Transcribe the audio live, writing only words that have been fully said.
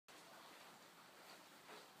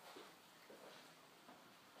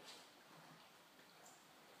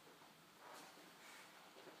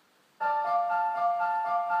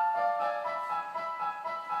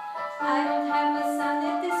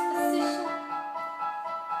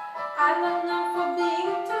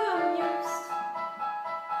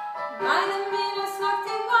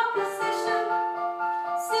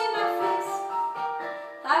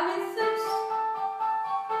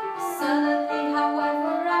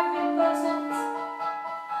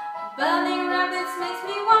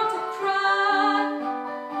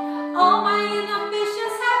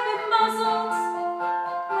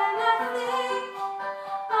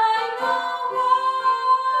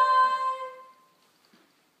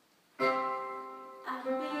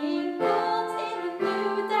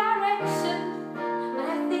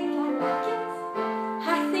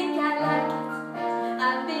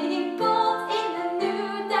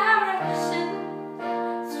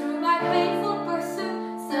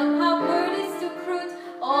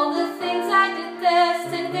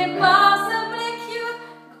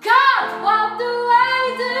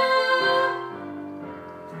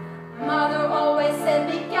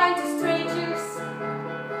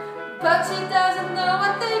but she doesn't know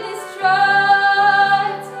what they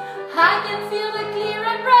destroyed. I can feel the clear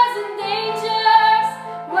and present dangers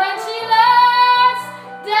when she learns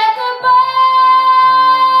that the boy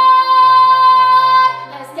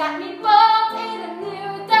has got me both in a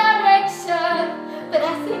new direction. But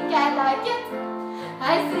I think I like it,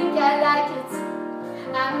 I think I like it.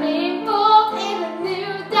 I'm being pulled in a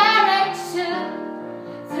new direction.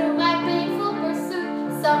 Through my painful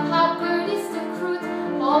pursuit, somehow birdies took root.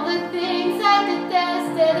 All the things I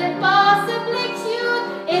detested and possibly cute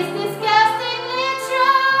is disgustingly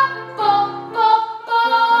true.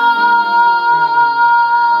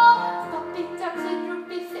 Puppy dogs with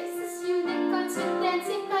droopy faces, unicorns with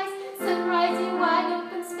dancing mice, sunrising wide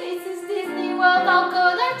open spaces, Disney World all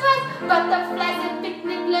colored twice, butterflies and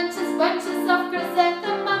picnic lunches, bunches of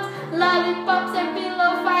chrysanthemums, lollipops and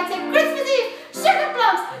pillow fights and Christmas Eve sugar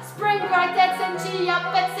plums, spring quartets and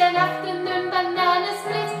chia-pets and afternoon banana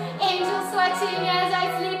splits, angels watching as I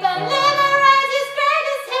sleep and liberate his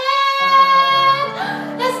greatest hand.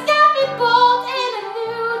 Has got me pulled in a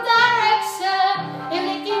new direction. If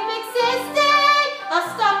they keep existing, I'll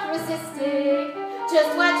stop resisting.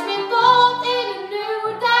 Just watch me